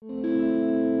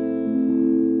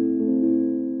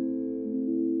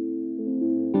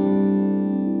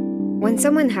When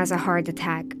someone has a heart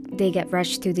attack, they get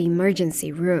rushed to the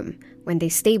emergency room. When they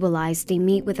stabilize, they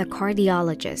meet with a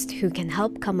cardiologist who can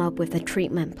help come up with a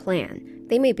treatment plan.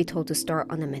 They may be told to start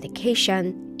on a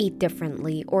medication, eat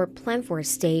differently, or plan for a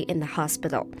stay in the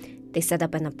hospital. They set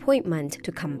up an appointment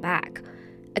to come back.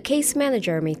 A case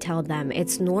manager may tell them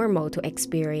it's normal to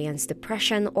experience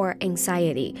depression or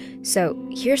anxiety, so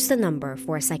here's the number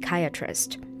for a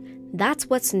psychiatrist. That's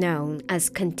what's known as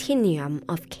continuum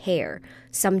of care.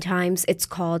 Sometimes it's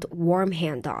called warm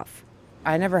handoff.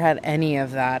 I never had any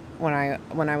of that when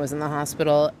I was in the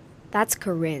hospital. That's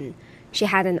Corinne. She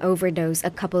had an overdose a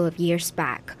couple of years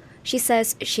back. She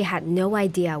says she had no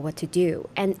idea what to do,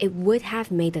 and it would have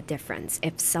made a difference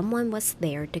if someone was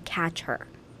there to catch her.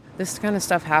 This kind of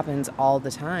stuff happens all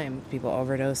the time. People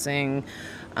overdosing.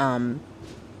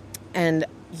 And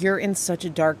you're in such a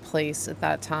dark place at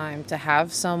that time. To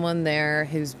have someone there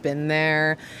who's been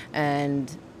there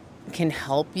and can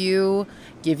help you,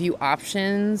 give you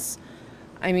options.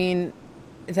 I mean,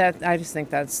 I just think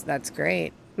that's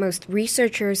great. Most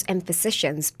researchers and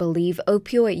physicians believe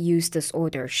opioid use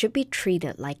disorder should be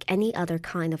treated like any other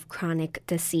kind of chronic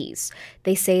disease.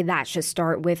 They say that should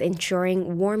start with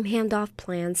ensuring warm handoff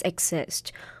plans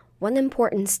exist. One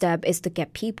important step is to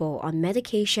get people on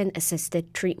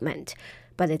medication-assisted treatment,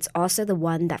 but it's also the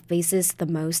one that faces the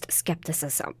most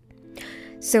skepticism.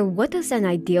 So what does an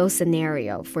ideal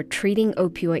scenario for treating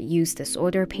opioid use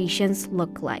disorder patients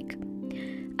look like?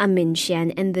 I'm Min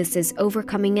Xian, and this is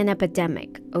Overcoming an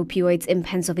Epidemic, Opioids in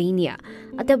Pennsylvania,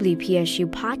 a WPSU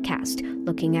podcast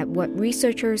looking at what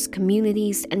researchers,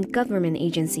 communities, and government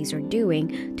agencies are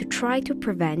doing to try to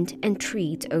prevent and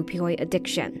treat opioid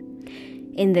addiction.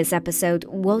 In this episode,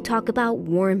 we'll talk about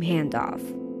warm handoff.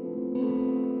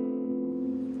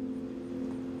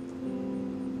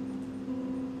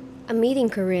 I'm meeting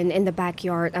Corinne in the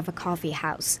backyard of a coffee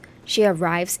house. She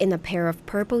arrives in a pair of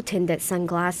purple-tinted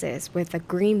sunglasses with a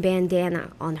green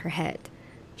bandana on her head.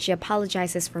 She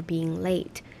apologizes for being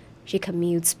late. She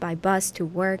commutes by bus to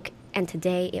work, and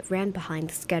today it ran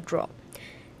behind schedule.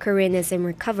 Corinne is in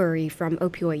recovery from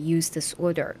opioid use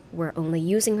disorder. We're only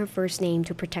using her first name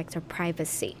to protect her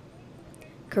privacy.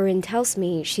 Corinne tells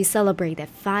me she celebrated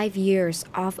 5 years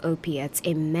off opiates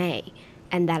in May,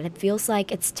 and that it feels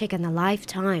like it's taken a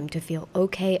lifetime to feel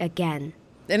okay again.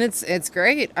 And it's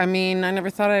great. I mean, I never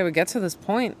thought I would get to this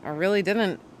point. I really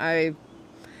didn't. I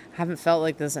haven't felt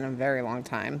like this in a very long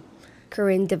time.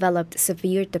 Corinne developed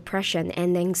severe depression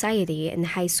and anxiety in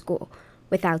high school.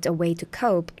 Without a way to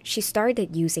cope, she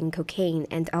started using cocaine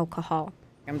and alcohol.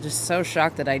 I'm just so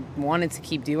shocked that I wanted to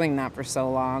keep doing that for so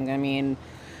long. I mean,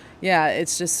 yeah,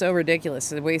 it's just so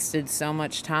ridiculous. It wasted so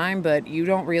much time, but you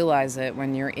don't realize it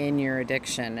when you're in your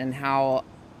addiction and how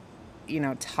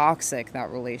toxic that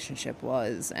relationship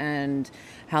was and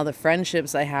how the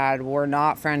friendships I had were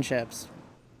not friendships.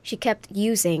 She kept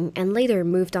using and later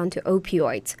moved on to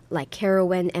opioids like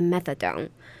heroin and methadone.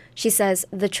 She says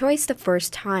the choice the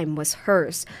first time was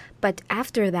hers, but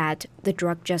after that, the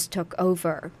drug just took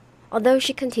over. Although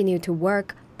she continued to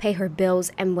work, pay her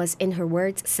bills, and was, in her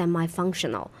words,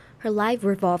 semi-functional, her life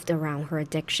revolved around her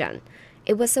addiction.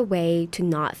 It was a way to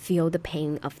not feel the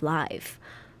pain of life.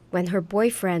 When her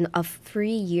boyfriend of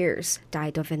 3 years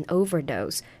died of an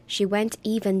overdose, she went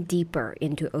even deeper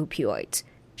into opioids.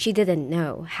 She didn't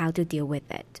know how to deal with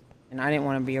it. And I didn't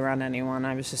want to be around anyone.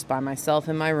 I was just by myself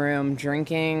in my room,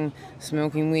 drinking,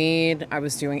 smoking weed. I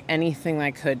was doing anything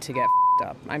I could to get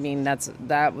up. I mean,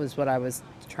 that was what I was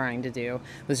trying to do,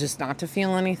 was just not to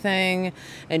feel anything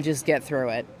and just get through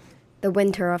it. The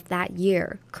winter of that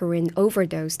year, Corinne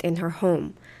overdosed in her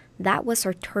home. That was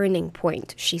her turning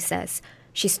point, she says.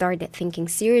 She started thinking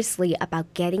seriously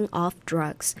about getting off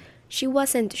drugs. She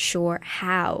wasn't sure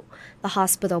how. The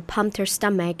hospital pumped her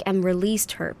stomach and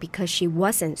released her because she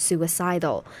wasn't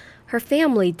suicidal. Her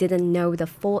family didn't know the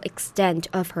full extent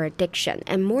of her addiction,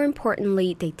 and more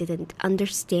importantly, they didn't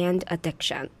understand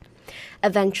addiction.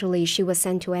 Eventually, she was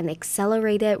sent to an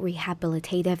accelerated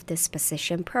rehabilitative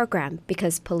disposition program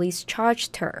because police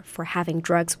charged her for having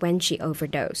drugs when she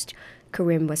overdosed.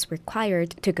 Corinne was required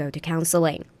to go to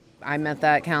counseling. I met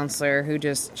that counselor who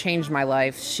just changed my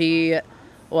life. She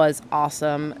was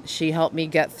awesome. She helped me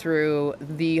get through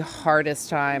the hardest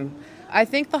time. I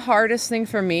think the hardest thing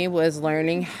for me was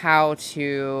learning how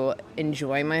to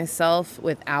enjoy myself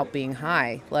without being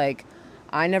high. Like,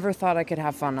 I never thought I could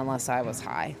have fun unless I was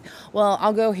high. Well,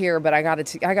 I'll go here, but I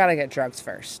gotta get drugs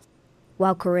first.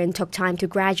 While Corinne took time to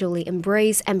gradually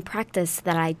embrace and practice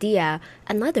that idea,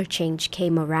 another change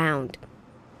came around.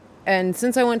 And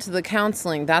since I went to the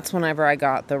counseling, that's whenever I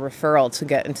got the referral to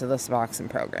get into the Suboxone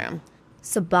program.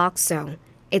 Suboxone.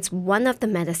 It's one of the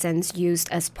medicines used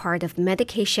as part of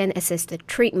medication-assisted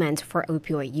treatment for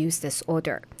opioid use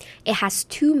disorder. It has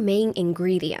two main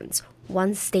ingredients.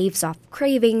 One staves off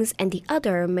cravings, and the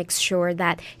other makes sure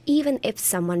that even if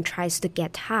someone tries to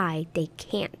get high, they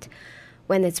can't.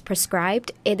 When it's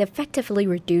prescribed, it effectively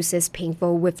reduces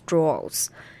painful withdrawals.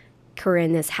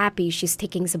 Corinne is happy she's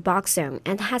taking Suboxone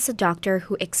and has a doctor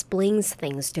who explains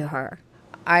things to her.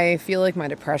 I feel like my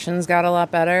depression's got a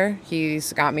lot better.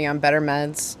 He's got me on better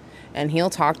meds, and he'll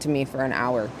talk to me for an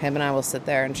hour. Him and I will sit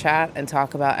there and chat and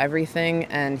talk about everything,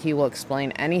 and he will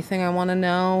explain anything I want to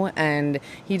know, and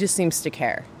he just seems to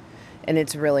care, and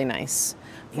it's really nice.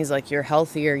 He's like, you're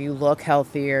healthier, you look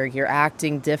healthier, you're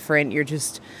acting different, you're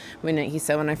just, when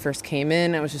I first came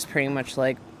in, I was just pretty much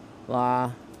like,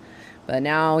 blah. But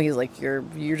now he's like, you're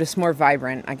just more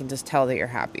vibrant. I can just tell that you're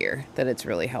happier, that it's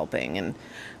really helping. And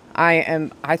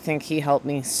I think he helped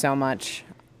me so much.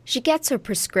 She gets her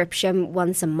prescription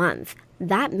once a month.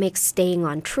 That makes staying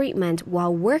on treatment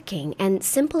while working and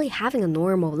simply having a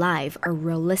normal life a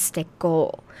realistic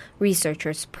goal.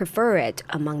 Researchers prefer it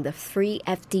among the 3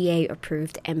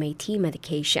 FDA-approved MAT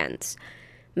medications.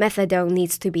 Methadone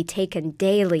needs to be taken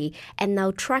daily, and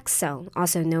naltrexone,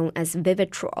 also known as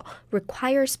Vivitrol,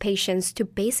 requires patients to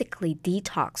basically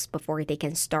detox before they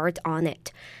can start on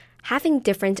it. Having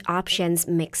different options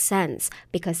makes sense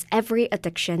because every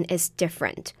addiction is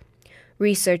different.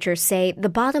 Researchers say the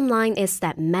bottom line is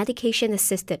that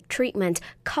medication-assisted treatment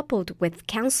coupled with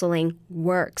counseling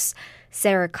works.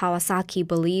 Sarah Kawasaki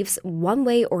believes one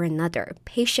way or another,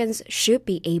 patients should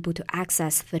be able to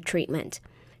access the treatment.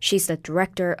 She's the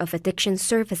director of addiction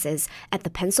services at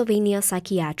the Pennsylvania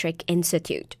Psychiatric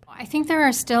Institute. I think there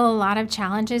are still a lot of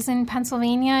challenges in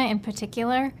Pennsylvania in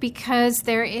particular because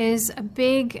there is a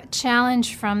big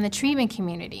challenge from the treatment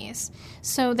communities.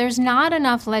 So there's not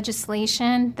enough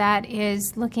legislation that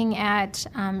is looking at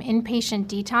inpatient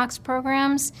detox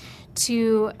programs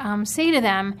to say to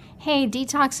them, hey,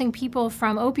 detoxing people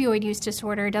from opioid use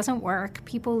disorder doesn't work.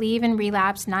 People leave and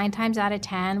relapse 9 times out of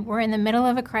 10. We're in the middle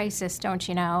of a crisis, don't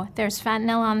you know? There's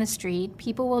fentanyl on the street.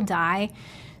 People will die.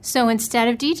 So instead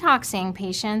of detoxing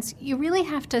patients, you really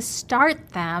have to start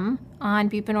them on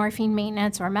buprenorphine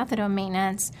maintenance or methadone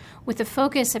maintenance with the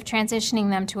focus of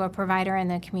transitioning them to a provider in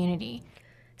the community.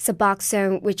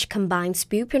 Suboxone, which combines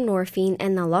buprenorphine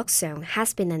and naloxone,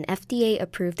 has been an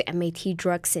FDA-approved MAT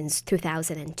drug since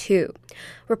 2002.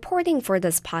 Reporting for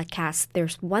this podcast,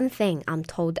 there's one thing I'm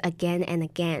told again and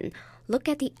again. Look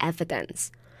at the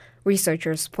evidence.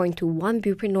 Researchers point to one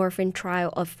buprenorphine trial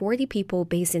of 40 people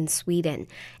based in Sweden.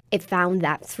 It found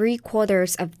that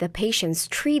 3/4 of the patients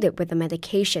treated with the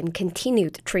medication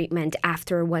continued treatment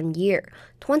after 1 year.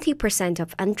 20%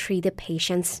 of untreated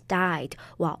patients died,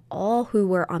 while all who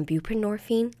were on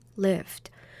buprenorphine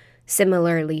lived.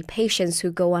 Similarly, patients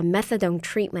who go on methadone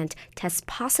treatment test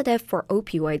positive for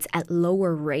opioids at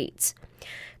lower rates.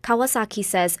 Kawasaki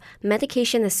says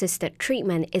medication-assisted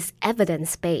treatment is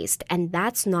evidence-based, and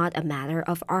that's not a matter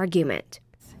of argument.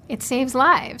 It saves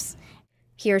lives.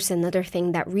 Here's another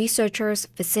thing that researchers,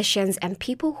 physicians, and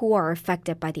people who are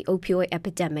affected by the opioid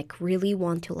epidemic really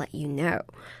want to let you know.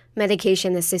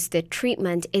 Medication-assisted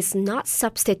treatment is not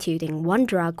substituting one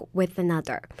drug with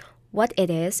another. What it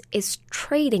is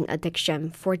trading addiction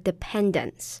for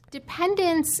dependence.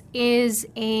 Dependence is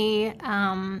a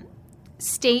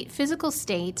physical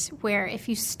state where if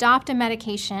you stopped a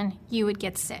medication, you would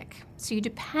get sick. So you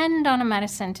depend on a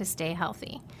medicine to stay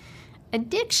healthy.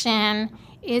 Addiction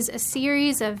is a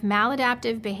series of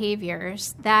maladaptive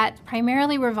behaviors that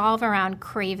primarily revolve around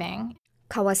craving.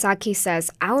 Kawasaki says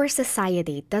our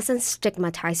society doesn't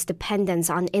stigmatize dependence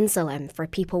on insulin for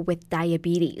people with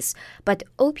diabetes, but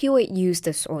opioid use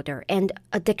disorder and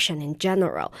addiction in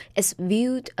general is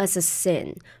viewed as a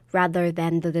sin rather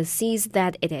than the disease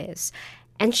that it is.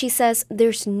 And she says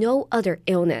there's no other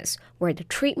illness where the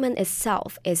treatment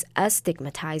itself is as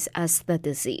stigmatized as the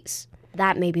disease.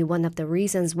 That may be one of the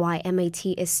reasons why MAT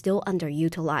is still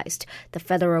underutilized. The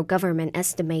federal government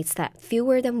estimates that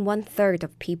fewer than 1/3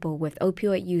 of people with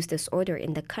opioid use disorder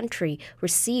in the country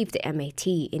received MAT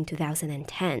in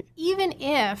 2010. Even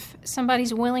if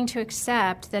somebody's willing to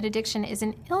accept that addiction is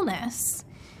an illness,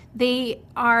 they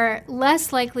are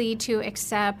less likely to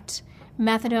accept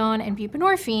methadone and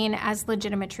buprenorphine as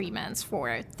legitimate treatments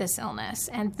for this illness.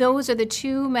 And those are the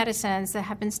two medicines that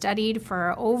have been studied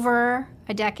for over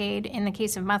a decade, in the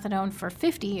case of methadone for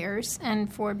 50 years,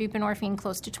 and for buprenorphine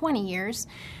close to 20 years.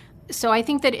 So I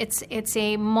think that it's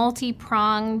a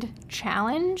multi-pronged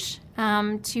challenge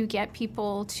to get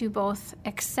people to both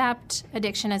accept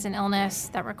addiction as an illness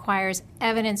that requires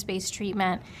evidence-based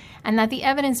treatment, and that the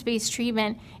evidence-based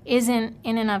treatment isn't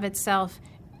in and of itself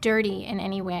dirty in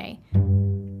any way.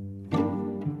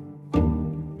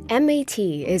 MAT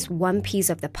is one piece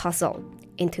of the puzzle.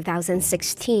 In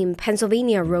 2016,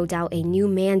 Pennsylvania rolled out a new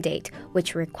mandate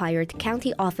which required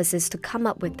county offices to come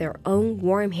up with their own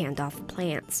warm handoff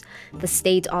plans. The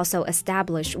state also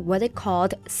established what it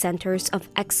called Centers of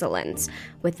Excellence,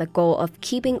 with the goal of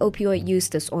keeping opioid use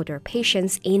disorder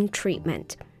patients in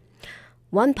treatment.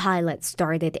 One pilot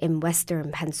started in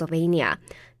western Pennsylvania.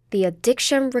 The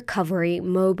Addiction Recovery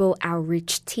Mobile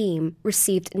Outreach Team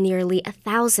received nearly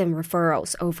 1,000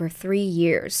 referrals over 3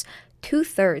 years.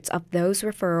 2/3 of those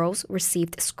referrals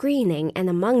received screening, and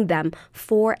among them,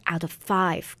 4 out of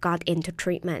 5 got into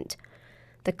treatment.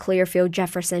 The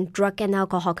Clearfield-Jefferson Drug and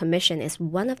Alcohol Commission is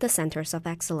one of the centers of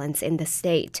excellence in the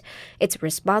state. It's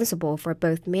responsible for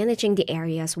both managing the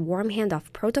area's warm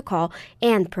handoff protocol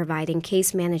and providing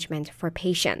case management for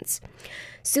patients.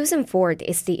 Susan Ford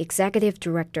is the executive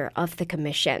director of the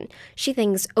commission. She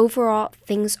thinks overall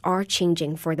things are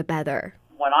changing for the better.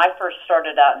 When I first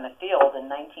started out in the field in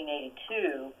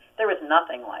 1982, there was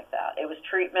nothing like that. It was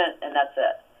treatment and that's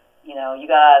it. You know, you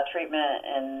got out of treatment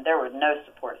and there were no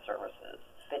support services.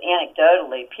 But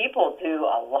anecdotally, people do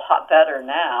a lot better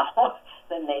now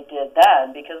than they did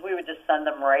then because we would just send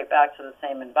them right back to the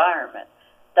same environment.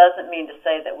 Doesn't mean to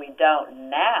say that we don't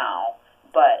now,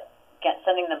 but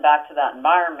sending them back to that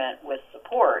environment with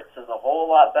supports is a whole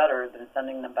lot better than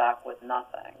sending them back with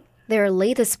nothing. Their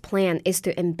latest plan is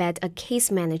to embed a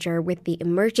case manager with the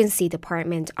emergency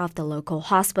department of the local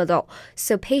hospital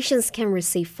so patients can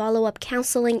receive follow-up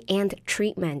counseling and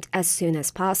treatment as soon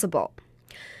as possible.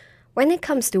 When it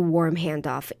comes to warm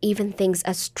handoff, even things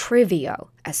as trivial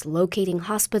as locating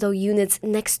hospital units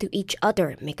next to each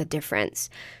other make a difference.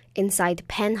 Inside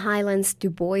Penn Highlands Du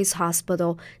Bois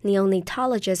Hospital,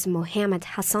 neonatologist Mohammed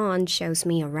Hassan shows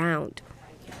me around.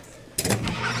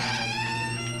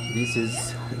 This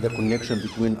is the connection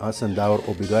between us and our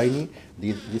OB-GYN.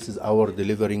 This is our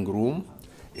delivering room.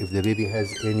 If the baby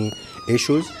has any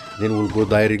issues, then we'll go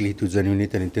directly to the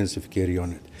neonatal intensive care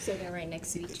unit. So they're right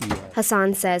next to each other.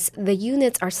 Hassan says the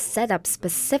units are set up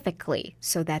specifically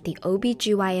so that the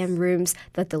OB-GYN rooms,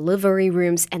 the delivery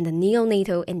rooms, and the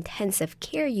neonatal intensive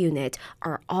care unit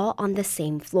are all on the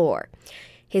same floor.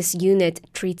 His unit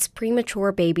treats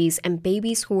premature babies and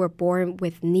babies who were born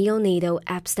with neonatal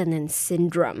abstinence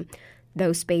syndrome.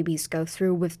 Those babies go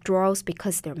through withdrawals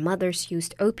because their mothers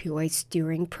used opioids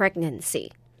during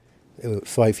pregnancy.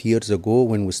 5 years ago,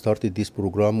 when we started this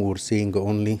program, we were seeing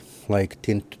only like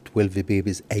 10 to 12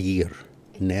 babies a year.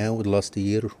 Now, last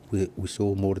year, we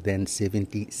saw more than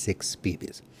 76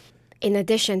 babies. In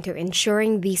addition to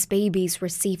ensuring these babies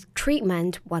receive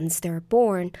treatment once they're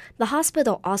born, the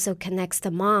hospital also connects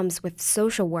the moms with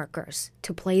social workers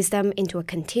to place them into a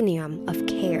continuum of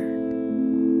care.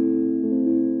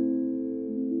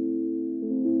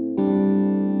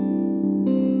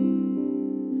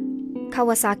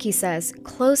 Kawasaki says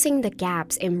closing the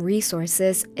gaps in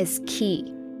resources is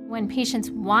key. When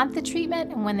patients want the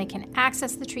treatment and when they can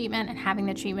access the treatment and having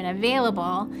the treatment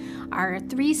available are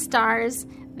 3 stars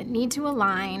that need to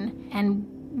align, and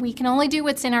we can only do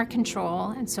what's in our control.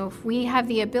 And so if we have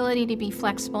the ability to be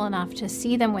flexible enough to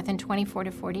see them within 24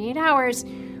 to 48 hours,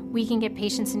 we can get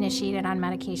patients initiated on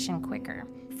medication quicker.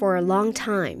 For a long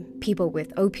time, people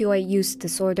with opioid use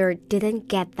disorder didn't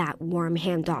get that warm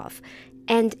handoff,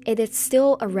 and it is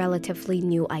still a relatively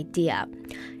new idea.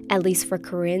 At least for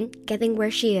Corinne, getting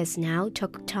where she is now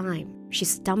took time. She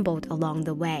stumbled along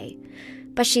the way.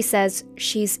 But she says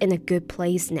she's in a good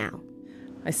place now.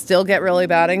 I still get really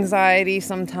bad anxiety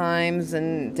sometimes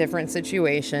in different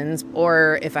situations,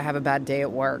 or if I have a bad day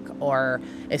at work, or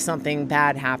if something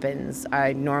bad happens,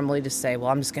 I normally just say,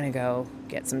 well, I'm just going to go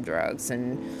get some drugs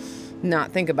and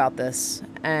not think about this.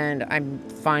 And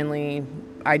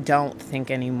I don't think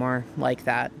anymore like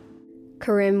that.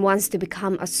 Corinne wants to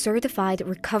become a certified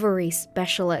recovery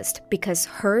specialist because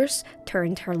hers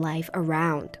turned her life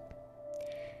around.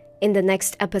 In the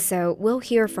next episode, we'll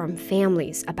hear from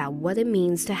families about what it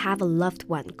means to have a loved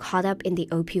one caught up in the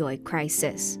opioid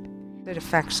crisis. It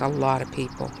affects a lot of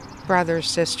people. Brothers,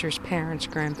 sisters, parents,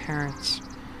 grandparents.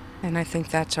 And I think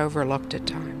that's overlooked at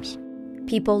times.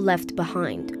 People Left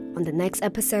Behind on the next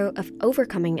episode of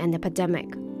Overcoming an Epidemic,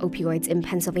 Opioids in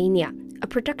Pennsylvania, a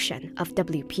production of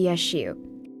WPSU.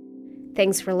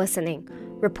 Thanks for listening.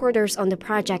 Reporters on the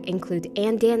project include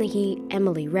Ann Danahy,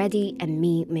 Emily Reddy, and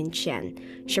me, Min Chen.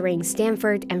 Shireen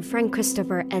Stanford and Frank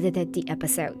Christopher edited the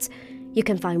episodes. You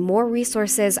can find more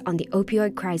resources on the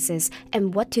opioid crisis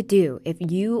and what to do if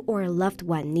you or a loved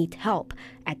one need help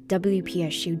at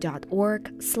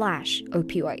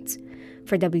wpsu.org/opioids.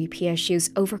 For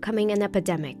WPSU's Overcoming an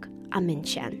Epidemic, I'm Min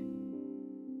Chen.